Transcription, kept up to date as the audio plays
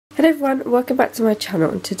Hello everyone, welcome back to my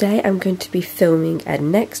channel, and today I'm going to be filming a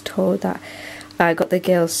next haul that I got the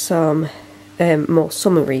girls some more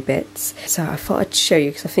summery bits. So I thought I'd show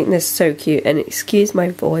you because I think they're so cute, and excuse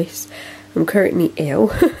my voice, I'm currently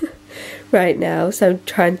ill right now, so I'm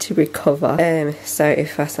trying to recover. So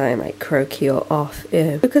if I sound like croaky or off,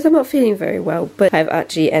 because I'm not feeling very well, but I have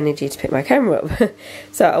actually energy to pick my camera up.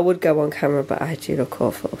 So I would go on camera, but I do look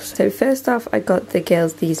awful. So first off, I got the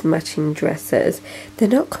girls these matching dresses. They're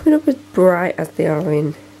not coming up as bright as they are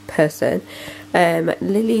in person.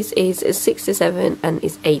 Lily's is £6 to £7 and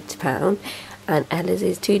is £8, and Ella's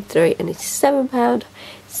is £2 to £3 and it's £7.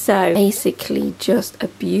 So basically just a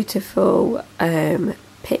beautiful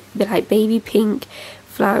like baby pink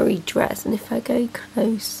flowery dress, and if I go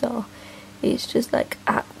closer, it's just like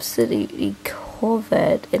absolutely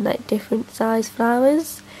covered in like different size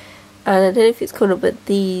flowers. And I don't know if it's coming up, but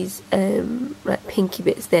these like pinky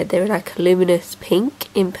bits there, they're like a luminous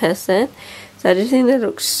pink in person. So I just think they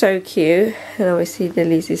look so cute, and obviously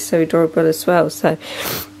Lily's is so adorable as well, so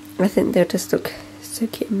I think they'll just look so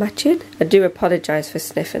cute and matching. I do apologise for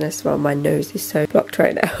sniffing as well, my nose is so blocked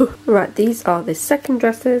right now. Right, these are the second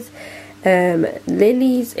dresses.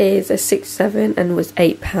 Lily's is a £6 to £7 and was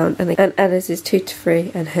 £8, and Ella's is £2 to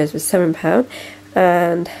 £3 and hers was £7.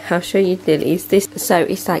 And I'll show you Lily's. So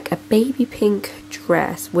it's like a baby pink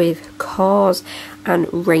dress with cars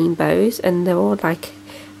and rainbows, and they're all like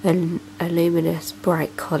a luminous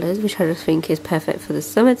bright colours, which I just think is perfect for the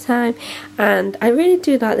summertime. And I really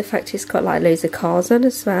do like the fact it's got like loads of cars on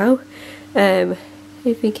as well. I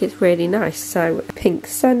think it's really nice. So pink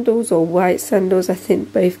sandals or white sandals, I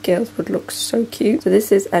think both girls would look so cute. So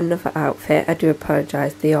this is another outfit. I do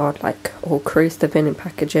apologise, they are like all creased. They've been in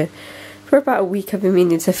packaging for about a week. I've been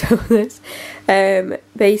meaning to film this.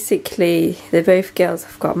 Basically, they both girls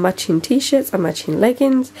have got matching t-shirts and matching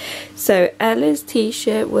leggings. So Ella's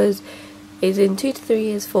t-shirt is in 2 to 3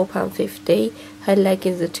 years £4.50. Her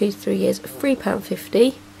leggings are 2 to 3 years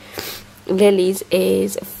 £3.50. Lily's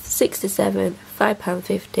is 6 to 7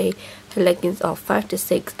 £5.50. Her leggings are 5 to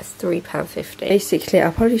 6 £3.50. Basically,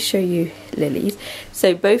 I'll probably show you Lily's.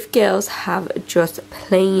 So both girls have just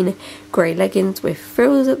plain grey leggings with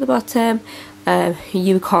frills at the bottom.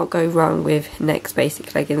 You can't go wrong with Next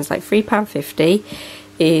basic leggings. Like £3.50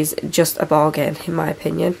 is just a bargain in my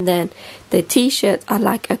opinion. And then the t-shirts are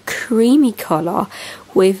like a creamy colour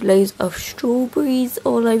with loads of strawberries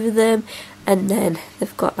all over them, and then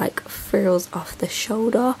they've got like frills off the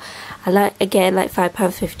shoulder. I like, again, like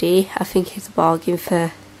 £5.50. I think it's a bargain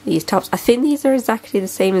for these tops. I think these are exactly the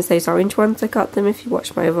same as those orange ones I got them if you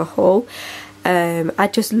watch my other haul. I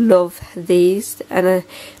just love these, and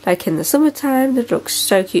like in the summertime they look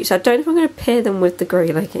so cute. So I don't know if I'm going to pair them with the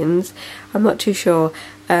grey leggings, I'm not too sure,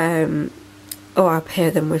 or I'll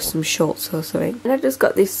pair them with some shorts or something. And I just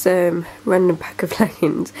got this random pack of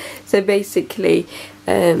leggings. So basically,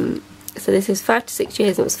 so this is 5 to 6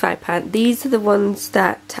 years and it was £5. These are the ones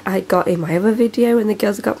that I got in my other video, and the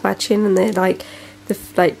girls got matching, and they're like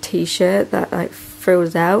the t-shirt that like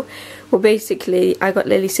frills out. Well, basically, I got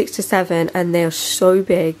Lily 6 to 7, and they're so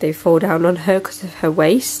big they fall down on her because of her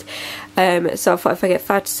waist. So I thought if I get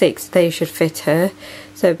 5 to 6, they should fit her.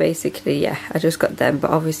 So basically, yeah, I just got them.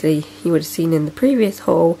 But obviously, you would have seen in the previous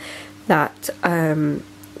haul that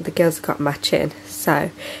the girls got matching.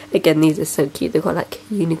 So again, these are so cute. They've got like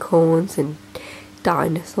unicorns and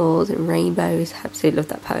dinosaurs and rainbows. Absolutely love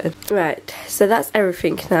that pattern. Right, so that's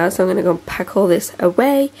everything now. So I'm going to go and pack all this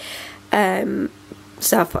away.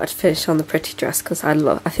 So I thought I'd finish on the pretty dress because I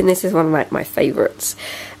think this is one of like my favourites.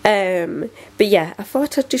 But yeah, I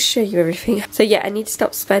thought I'd just show you everything. So yeah, I need to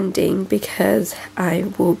stop spending because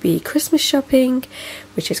I will be Christmas shopping,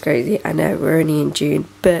 which is crazy. I know we're only in June,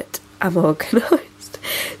 but I'm organised.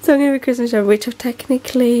 So I'm going to be Christmas shopping, which I've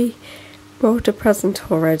technically bought a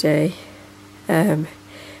present already,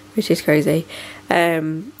 which is crazy.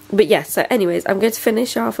 But yeah, so anyways, I'm going to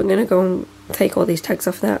finish off. I'm going to go and take all these tags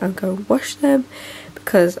off now and go and wash them,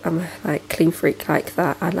 because I'm a like clean freak like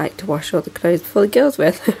that. I like to wash all the clothes before the girls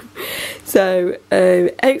wear them. So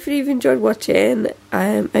hopefully you've enjoyed watching.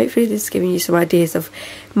 Hopefully this is giving you some ideas of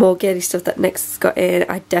more girly stuff that Next has got in.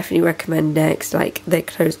 I definitely recommend Next. Like, their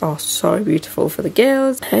clothes are so beautiful for the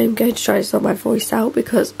girls. I'm going to try to sort my voice out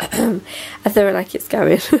because I feel like it's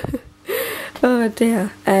going. Oh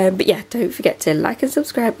dear. But yeah, don't forget to like and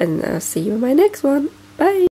subscribe, and I'll see you in my next one. Bye.